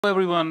Hello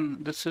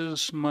everyone, this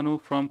is Manu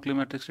from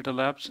Climatrix Data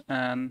Labs,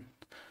 and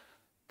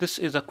this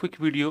is a quick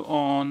video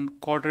on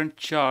quadrant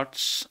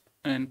charts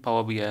in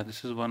Power BI.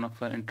 This is one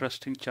of our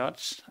interesting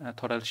charts. I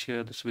thought I'll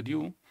share this with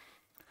you.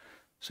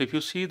 So if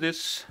you see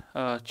this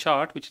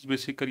chart, which is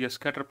basically a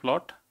scatter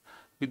plot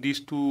with these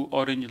two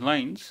orange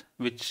lines,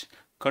 which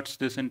cuts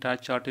this entire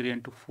chart area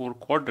into 4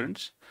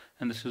 quadrants,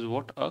 and this is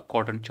what a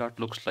quadrant chart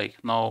looks like.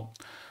 Now,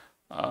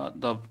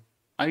 the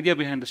idea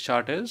behind this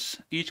chart is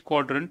each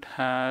quadrant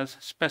has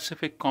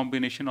specific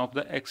combination of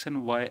the x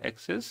and y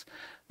axis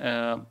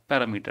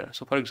parameter.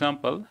 So for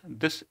example,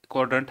 this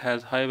quadrant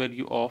has high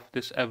value of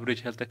this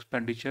average health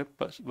expenditure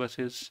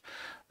versus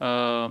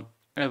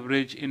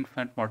average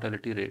infant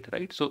mortality rate,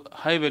 right? So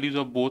high values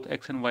of both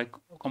x and y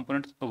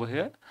components over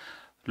here,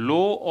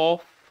 low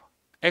of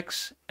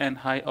x and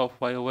high of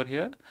y over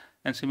here,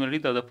 and similarly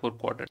the other 4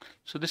 quadrants.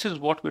 So this is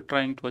what we're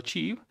trying to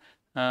achieve.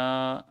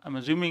 I'm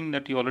assuming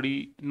that you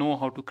already know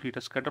how to create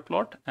a scatter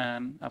plot,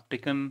 and I've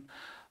taken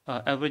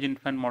average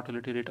infant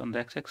mortality rate on the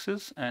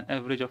x-axis and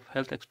average of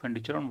health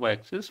expenditure on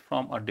y-axis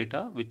from our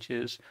data, which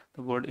is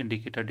the word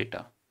indicator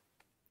data.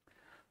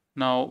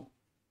 Now,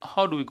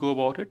 how do we go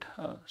about it?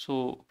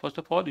 So first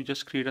of all, you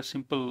just create a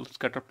simple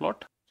scatter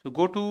plot. So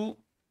go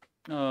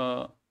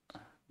to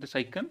this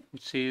icon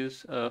which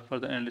says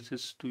further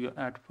analysis to your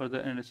add further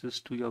analysis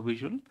to your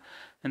visual,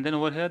 and then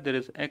over here there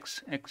is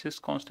x-axis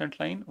constant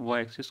line,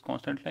 y-axis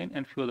constant line,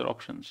 and few other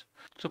options.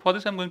 So for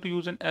this I'm going to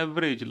use an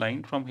average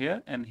line from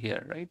here and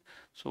here, right?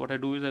 So what I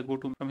do is I go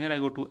to from here I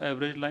go to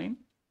average line,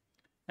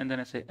 and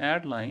then I say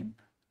add line,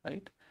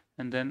 right?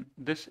 And then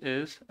this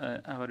is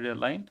our real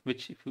line,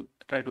 which if you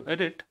try to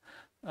edit,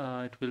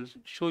 it will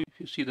show you. If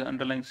you see the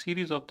underlying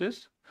series of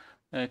this,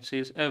 it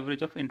says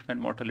average of infant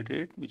mortality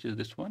rate, which is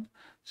this one.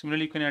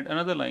 Similarly, you can add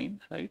another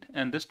line, right?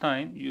 And this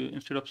time you,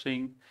 instead of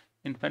saying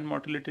infant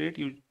mortality rate,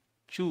 you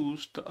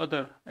choose the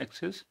other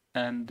axis,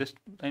 and this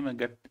time I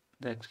get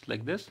the axis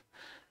like this.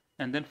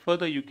 And then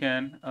further you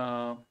can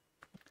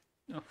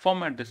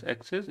format this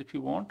axis if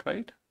you want,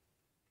 right?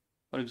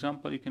 For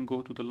example, you can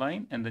go to the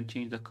line and then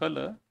change the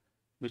color,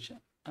 which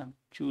I'm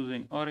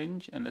choosing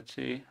orange, and let's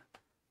say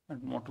I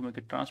want to make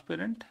it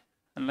transparent.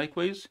 And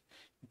likewise,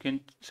 you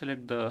can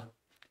select the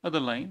other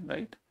line,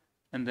 right?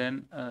 And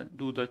then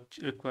do the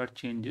required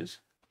changes.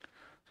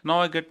 So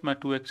now I get my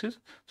two axes.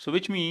 So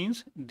which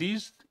means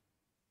these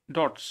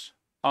dots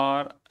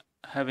are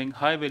having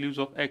high values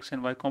of x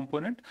and y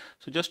component.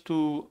 So just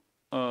to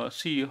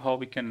see how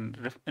we can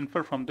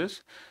infer from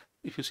this,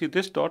 if you see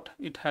this dot,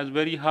 it has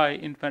very high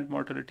infant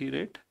mortality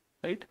rate,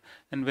 right?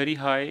 And very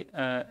high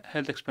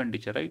health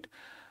expenditure, right?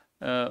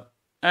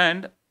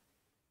 And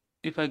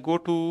if I go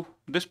to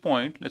this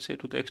point, let's say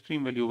to the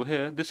extreme value over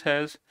here, this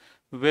has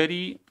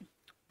very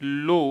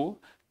low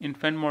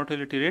infant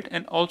mortality rate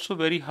and also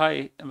very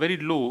high, very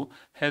low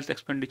health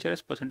expenditure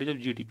as percentage of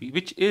GDP,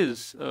 which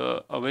is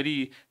a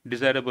very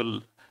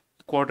desirable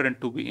quadrant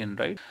to be in,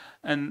 right?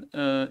 And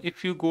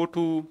if you go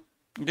to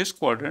this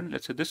quadrant,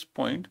 let's say this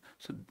point,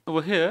 so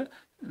over here,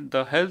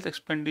 the health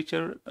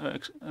expenditure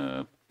as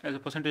a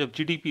percentage of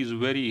GDP is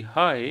very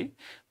high,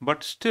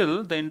 but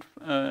still the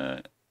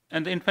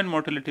and the infant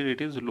mortality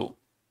rate is low,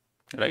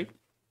 right?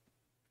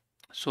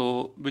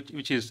 So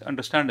which is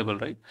understandable,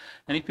 right?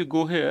 And if you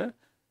go here,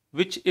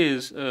 which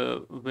is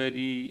a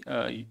very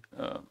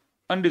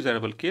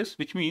undesirable case,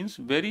 which means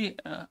very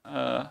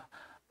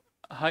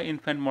high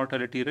infant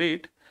mortality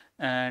rate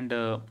and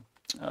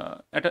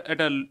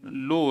at a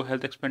low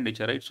health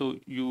expenditure, right? So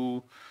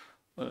you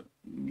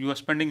are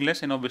spending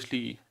less, and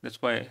obviously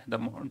that's why the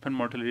infant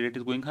mortality rate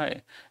is going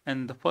high.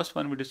 And the first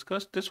one we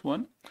discussed, this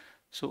one.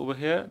 So over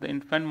here, the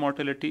infant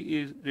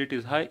mortality rate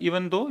is high,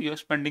 even though you're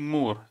spending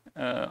more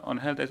on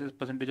health as a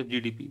percentage of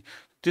GDP.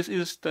 This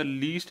is the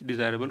least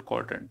desirable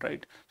quadrant,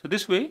 right? So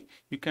this way,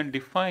 you can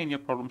define your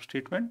problem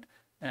statement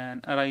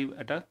and arrive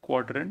at a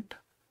quadrant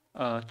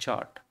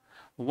chart.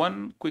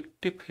 One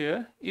quick tip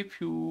here, if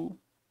you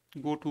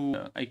go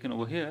to icon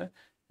over here,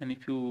 and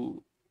if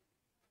you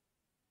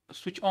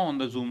switch on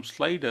the zoom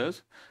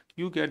sliders,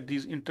 you get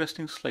these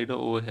interesting slider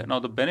over here. Now,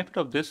 the benefit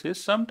of this is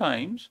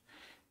sometimes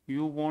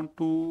you want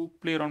to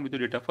play around with the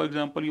data. For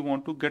example, you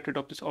want to get rid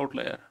of this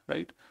outlier,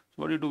 right?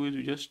 So what you do is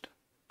you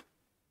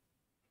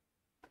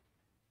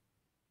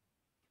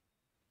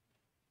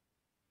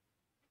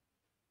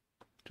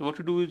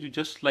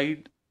just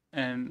slide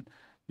and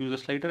use the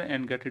slider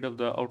and get rid of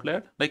the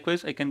outlier.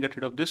 Likewise, I can get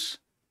rid of this.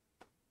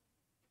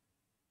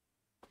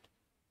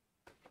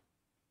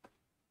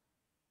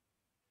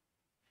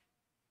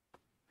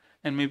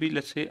 And maybe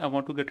let's say I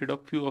want to get rid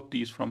of few of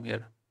these from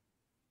here.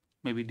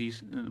 Maybe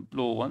these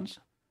low ones,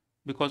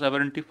 because I've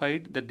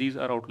identified that these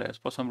are outliers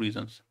for some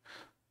reasons.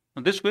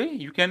 Now, this way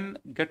you can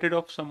get rid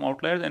of some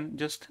outliers and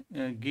just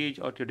gauge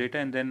out your data,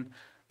 and then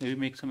maybe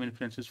make some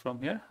inferences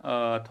from here.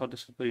 I thought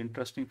this is a very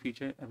interesting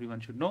feature everyone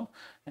should know.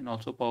 And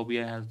also Power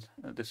BI has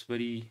this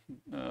very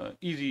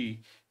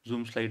easy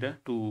zoom slider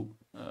to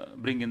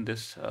bring in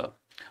this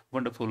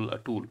wonderful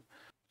tool.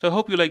 So I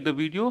hope you like the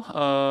video.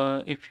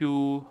 If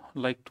you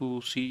like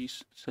to see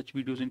such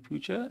videos in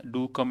future,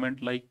 do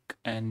comment, like,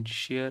 and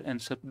share,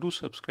 and do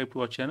subscribe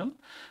to our channel.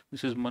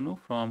 This is Manu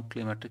from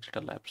Climatrix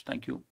Data Labs. Thank you.